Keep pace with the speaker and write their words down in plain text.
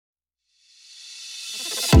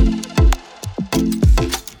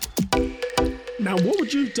Now, what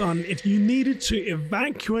would you have done if you needed to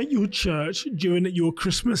evacuate your church during your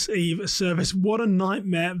Christmas Eve service? What a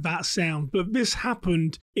nightmare that sounds. But this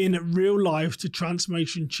happened in real life to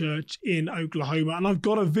Transformation Church in Oklahoma. And I've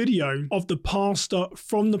got a video of the pastor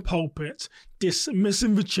from the pulpit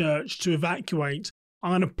dismissing the church to evacuate.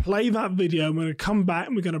 I'm going to play that video. I'm going to come back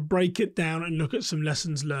and we're going to break it down and look at some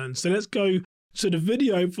lessons learned. So let's go to the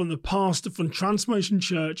video from the pastor from Transformation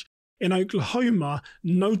Church in Oklahoma,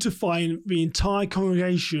 notifying the entire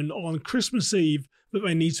congregation on Christmas Eve that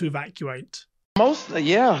they need to evacuate.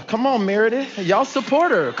 Come on, Meredith. Y'all support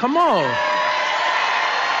her. Come on.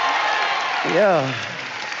 Yeah.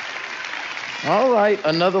 All right,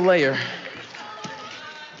 another layer.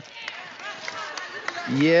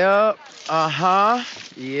 Yep.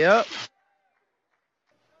 Yep.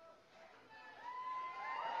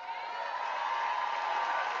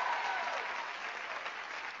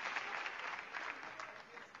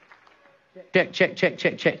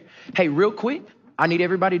 Check. Hey, real quick, I need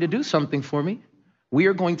everybody to do something for me. We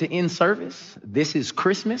are going to end service. This is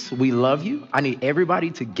Christmas. We love you. I need everybody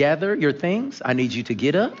to gather your things. I need you to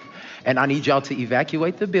get up, and I need y'all to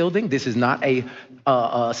evacuate the building. This is not a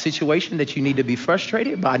situation that you need to be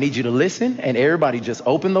frustrated, but I need you to listen, and everybody just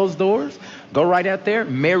open those doors. Go right out there.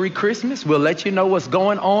 Merry Christmas. We'll let you know what's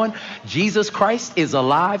going on. Jesus Christ is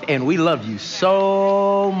alive, and we love you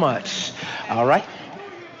so much. All right?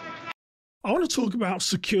 I want to talk about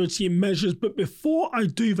security measures, but before I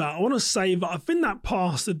do that, I want to say that I think that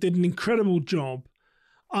pastor did an incredible job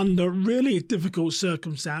under really difficult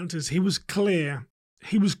circumstances. He was clear,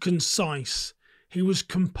 he was concise, he was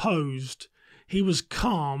composed, he was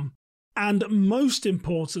calm, and most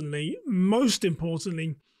importantly,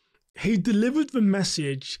 he delivered the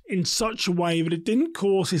message in such a way that it didn't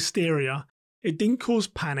cause hysteria, it didn't cause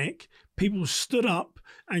panic. People stood up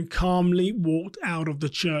and calmly walked out of the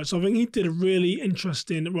church. So I think he did a really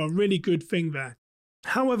really good thing there.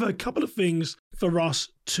 However, a couple of things for us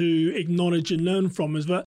to acknowledge and learn from is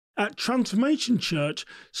that at Transformation Church,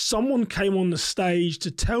 someone came on the stage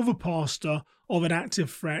to tell the pastor of an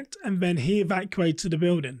active threat, and then he evacuated the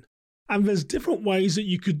building. And there's different ways that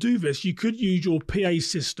you could do this. You could use your PA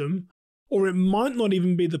system, or it might not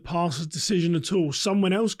even be the pastor's decision at all.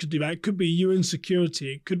 Someone else could do that. It could be you in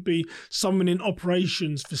security. It could be someone in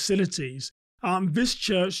operations, facilities. This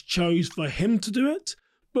church chose for him to do it,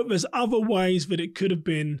 but there's other ways that it could have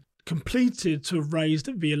been completed to have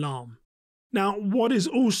raised the alarm. Now, what is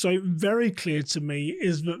also very clear to me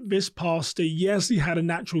is that this pastor, yes, he had a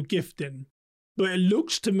natural gifting, but it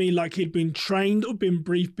looks to me like he'd been trained or been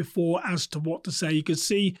briefed before as to what to say. You could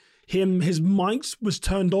see his mic was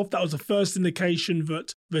turned off. That was the first indication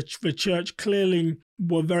that the church clearly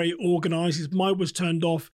were very organized. His mic was turned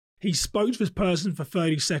off. He spoke to this person for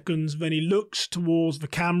 30 seconds. Then he looks towards the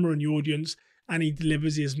camera and the audience and he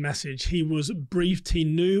delivers his message. He was briefed. He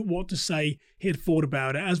knew what to say. He had thought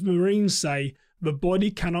about it. As Marines say, the body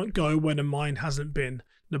cannot go where the mind hasn't been.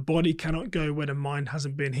 The body cannot go where the mind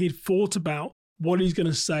hasn't been. He'd thought about what he's going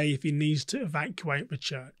to say if he needs to evacuate the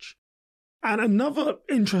church. And another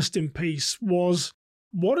interesting piece was,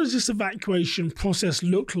 what does this evacuation process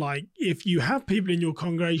look like if you have people in your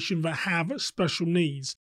congregation that have special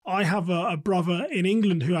needs? I have a brother in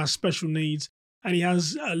England who has special needs, and he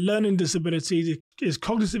has learning disabilities. His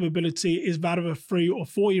cognitive ability is that of a 3 or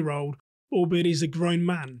 4-year-old, albeit he's a grown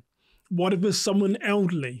man. What if there's someone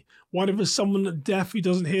elderly? What if there's someone deaf who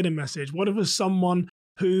doesn't hear the message? What if there's someone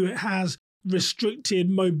who has restricted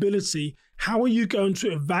mobility? How are you going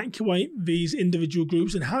to evacuate these individual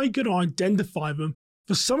groups, and how are you going to identify them?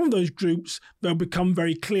 For some of those groups, they'll become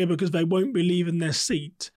very clear because they won't be leaving their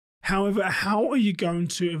seat. However, how are you going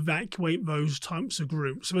to evacuate those types of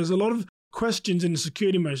groups? So there's a lot of questions in the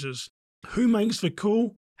security measures. Who makes the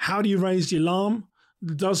call? How do you raise the alarm?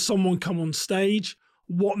 Does someone come on stage?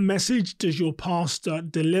 What message does your pastor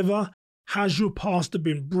deliver? Has your pastor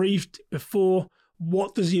been briefed before?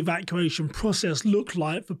 What does the evacuation process look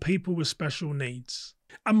like for people with special needs?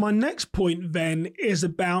 And my next point then is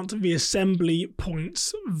about the assembly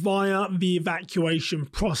points via the evacuation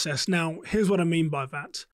process. Now, here's what I mean by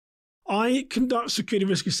that. I conduct security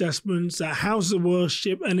risk assessments at houses of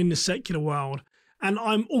worship and in the secular world, and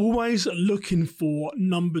I'm always looking for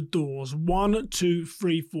numbered doors, 1, 2,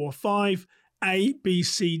 3, 4, 5, A, B,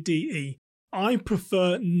 C, D, E. I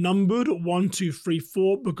prefer numbered 1, 2, 3,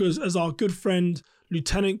 4 because, as our good friend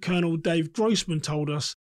Lieutenant Colonel Dave Grossman told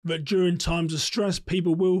us, that during times of stress,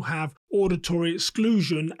 people will have auditory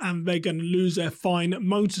exclusion and they're going to lose their fine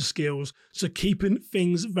motor skills. So keeping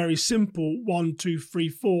things very simple, 1, 2, 3,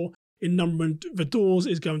 4, in numbering the doors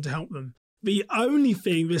is going to help them. The only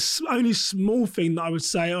thing, this only small thing that I would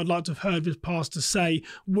say I'd like to have heard this pastor say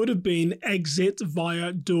would have been exit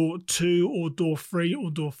via door 2 or door 3 or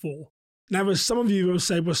door 4. Now, there's some of you who will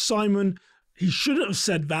say, well, Simon, he shouldn't have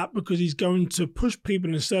said that because he's going to push people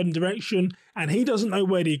in a certain direction and he doesn't know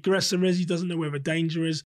where the aggressor is, he doesn't know where the danger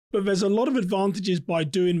is. But there's a lot of advantages by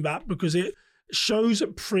doing that because it shows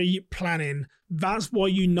pre-planning. That's why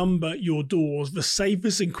you number your doors. The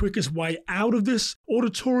safest and quickest way out of this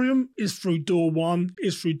auditorium is through door 1,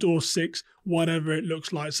 is through door 6, whatever it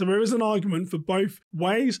looks like. So there is an argument for both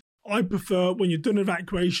ways. I prefer when you're doing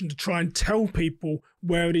evacuation to try and tell people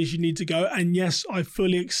where it is you need to go. And yes, I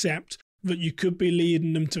fully accept that you could be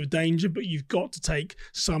leading them to danger, but you've got to take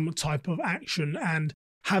some type of action. And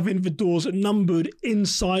having the doors numbered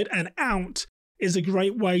inside and out is a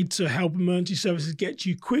great way to help emergency services get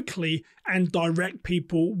you quickly and direct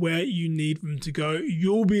people where you need them to go.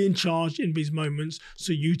 You'll be in charge in these moments,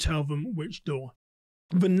 so you tell them which door.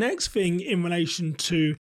 The next thing in relation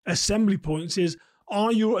to assembly points is,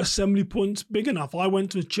 are your assembly points big enough? I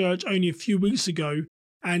went to a church only a few weeks ago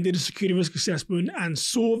and did a security risk assessment and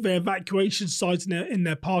saw their evacuation site in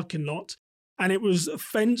their parking lot. And it was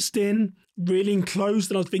fenced in, really enclosed.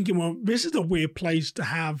 And I was thinking, well, this is a weird place to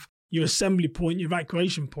have your assembly point, your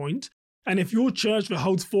evacuation point. And if your church that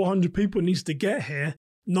holds 400 people needs to get here,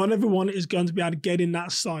 not everyone is going to be able to get in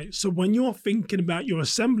that site. So when you're thinking about your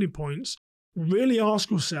assembly points, really ask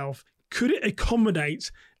yourself, could it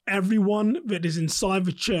accommodate everyone that is inside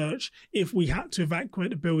the church if we had to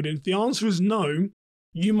evacuate the building? If the answer is no,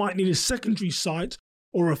 you might need a secondary site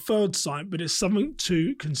or a third site, but it's something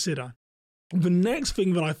to consider. The next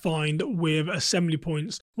thing that I find with assembly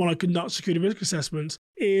points when I conduct security risk assessments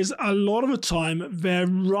is a lot of the time they're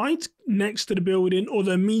right next to the building or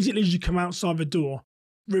they're immediately as you come outside the door.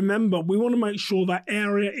 Remember, we want to make sure that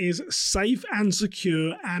area is safe and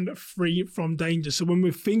secure and free from danger. So when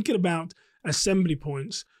we're thinking about assembly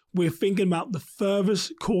points, we're thinking about the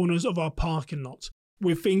furthest corners of our parking lot.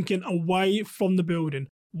 We're thinking away from the building.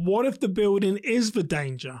 What if the building is the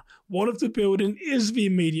danger? What if the building is the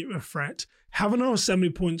immediate threat? Having our assembly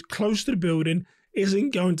point close to the building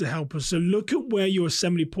isn't going to help us. So look at where your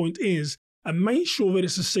assembly point is and make sure that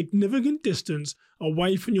it's a significant distance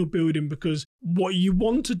away from your building, because what you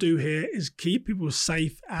want to do here is keep people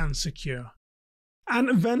safe and secure.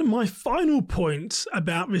 And then my final point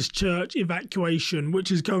about this church evacuation,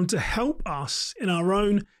 which is going to help us in our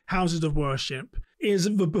own houses of worship, is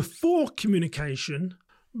the before communication,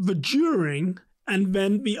 the during, and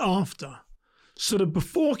then the after. So the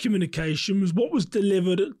before communication was what was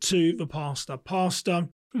delivered to the pastor. Pastor,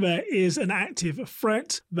 there is an active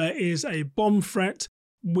threat. There is a bomb threat.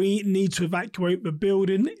 We need to evacuate the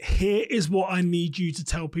building. Here is what I need you to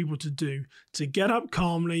tell people to do. To get up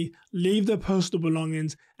calmly, leave their personal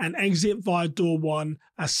belongings, and exit via door 1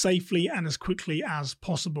 as safely and as quickly as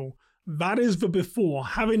possible. That is the before,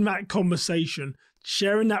 having that conversation,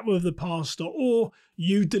 sharing that with the pastor, or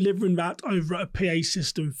you delivering that over a PA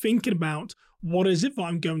system, thinking about what is it that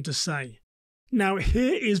I'm going to say. Now,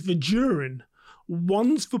 here is the during.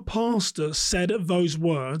 Once the pastor said those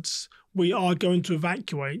words, we are going to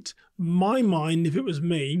evacuate. My mind, if it was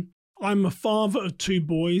me, I'm a father of 2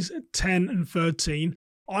 boys, 10 and 13.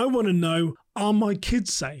 I want to know, are my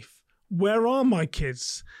kids safe? Where are my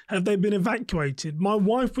kids? Have they been evacuated? My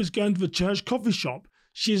wife was going to the church coffee shop.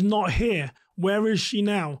 She's not here. Where is she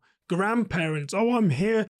now? Grandparents. Oh, I'm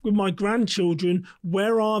here with my grandchildren.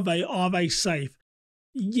 Where are they? Are they safe?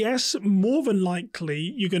 Yes, more than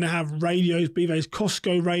likely, you're going to have radios, be those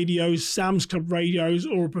Costco radios, Sam's Club radios,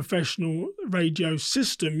 or a professional radio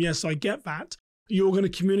system. Yes, I get that. You're going to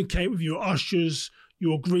communicate with your ushers,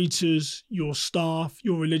 your greeters, your staff,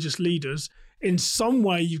 your religious leaders. In some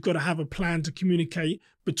way, you've got to have a plan to communicate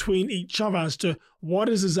between each other as to what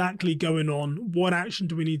is exactly going on, what action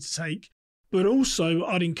do we need to take. But also,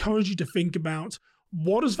 I'd encourage you to think about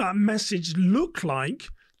what does that message look like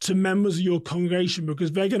to members of your congregation,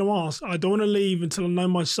 because they're going to ask, I don't want to leave until I know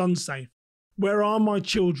my son's safe. Where are my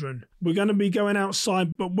children? We're going to be going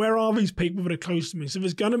outside, but where are these people that are close to me? So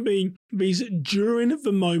there's going to be these during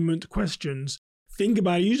the moment questions. Think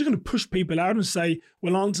about it. You're just going to push people out and say,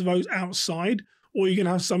 we'll answer those outside, or you're going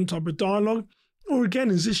to have some type of dialogue. Or again,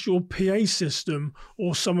 is this your PA system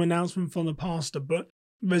or some announcement from the pastor? But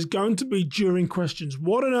there's going to be during questions.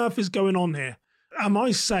 What on earth is going on here? Am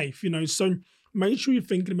I safe? So make sure you're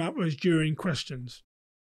thinking about those during questions.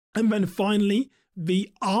 And then finally,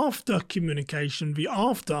 the after communication, the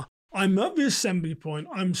after. I'm at the assembly point.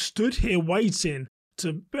 I'm stood here waiting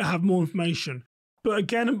to have more information. But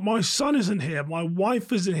again, my son isn't here. My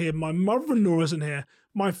wife isn't here. My mother-in-law isn't here.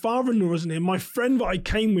 My father-in-law isn't here. My friend that I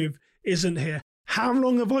came with isn't here? How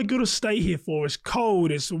long have I got to stay here for? It's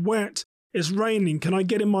cold, it's wet, it's raining. Can I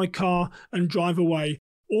get in my car and drive away?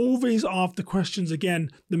 All these after questions, again,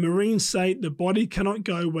 the Marines say the body cannot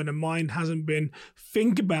go when the mind hasn't been.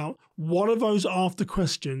 Think about what are those after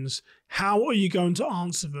questions? How are you going to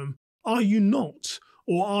answer them? Are you not?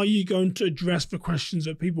 Or are you going to address the questions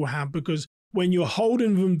that people have? Because when you're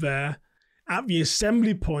holding them there at the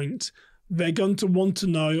assembly point, they're going to want to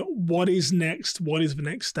know what is next, what is the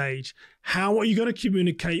next stage. How are you going to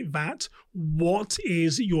communicate that? What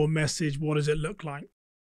is your message? What does it look like?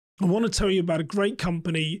 I want to tell you about a great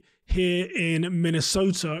company here in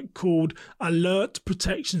Minnesota called Alert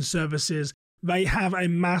Protection Services. They have a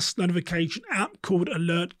mass notification app called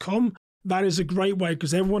Alert.com. That is a great way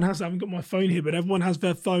because everyone has, I haven't got my phone here, but everyone has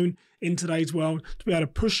their phone in today's world to be able to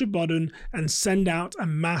push a button and send out a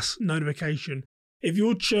mass notification. If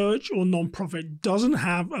your church or nonprofit doesn't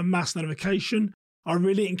have a mass notification, I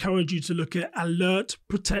really encourage you to look at Alert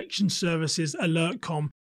Protection Services,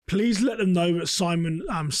 Alert.com. Please let them know that Simon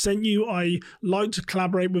sent you. I like to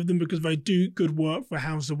collaborate with them because they do good work for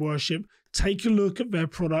House of Worship. Take a look at their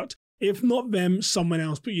product. If not them, someone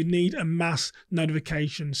else, but you need a mass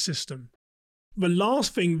notification system. The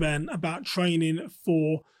last thing then about training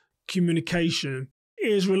for communication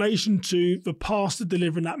is relation to the pastor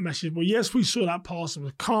delivering that message. Well, yes, we saw that pastor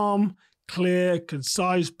was calm, clear,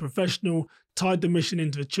 concise, professional, tied the mission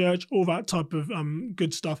into the church, all that type of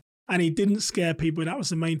good stuff. And he didn't scare people. That was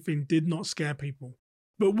the main thing, did not scare people.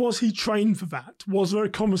 But was he trained for that? Was there a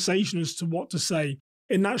conversation as to what to say?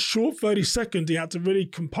 In that short 30 seconds, he had to really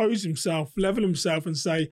compose himself, level himself and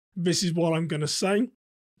say, this is what I'm going to say.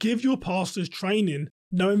 Give your pastors training,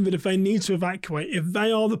 knowing that if they need to evacuate, if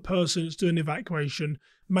they are the person that's doing the evacuation,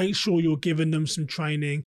 make sure you're giving them some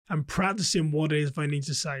training and practicing what it is they need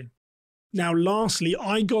to say. Now, lastly,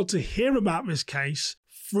 I got to hear about this case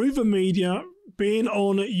through the media, being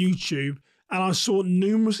on YouTube, and I saw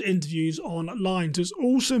numerous interviews online. So it's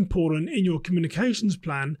also important in your communications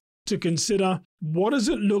plan to consider what does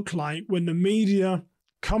it look like when the media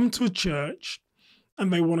come to a church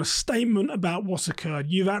and they want a statement about what's occurred.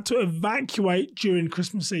 You've had to evacuate during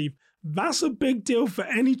Christmas Eve. That's a big deal for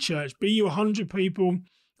any church, be you 100 people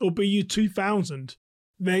or be you 2,000.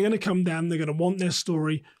 They're going to come down, they're going to want their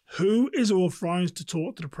story. Who is authorized to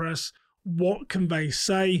talk to the press? What can they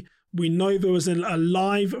say? We know there was a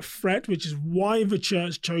live threat, which is why the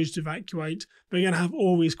church chose to evacuate. They're going to have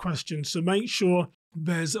all these questions. So make sure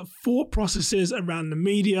there's thought processes around the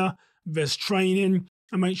media, there's training,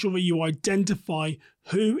 and make sure that you identify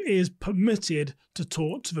who is permitted to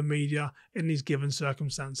talk to the media in these given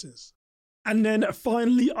circumstances. And then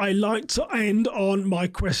finally, I like to end on my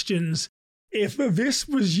questions. If this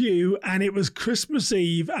was you and it was Christmas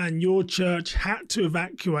Eve and your church had to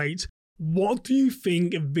evacuate, what do you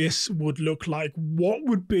think this would look like? What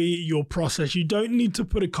would be your process? You don't need to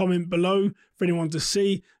put a comment below for anyone to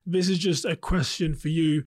see. This is just a question for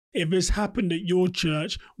you. If this happened at your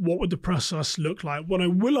church, what would the process look like? What I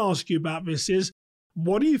will ask you about this is,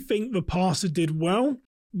 what do you think the pastor did well?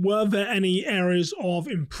 Were there any areas of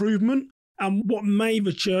improvement? And what may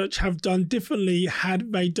the church have done differently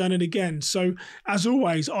had they done it again? So, as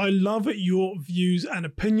always, I love your views and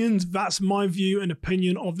opinions. That's my view and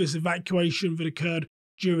opinion of this evacuation that occurred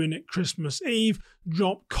during Christmas Eve.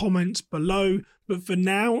 Drop comments below. But for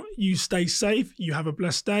now, you stay safe, you have a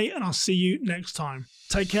blessed day, and I'll see you next time.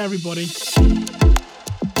 Take care, everybody.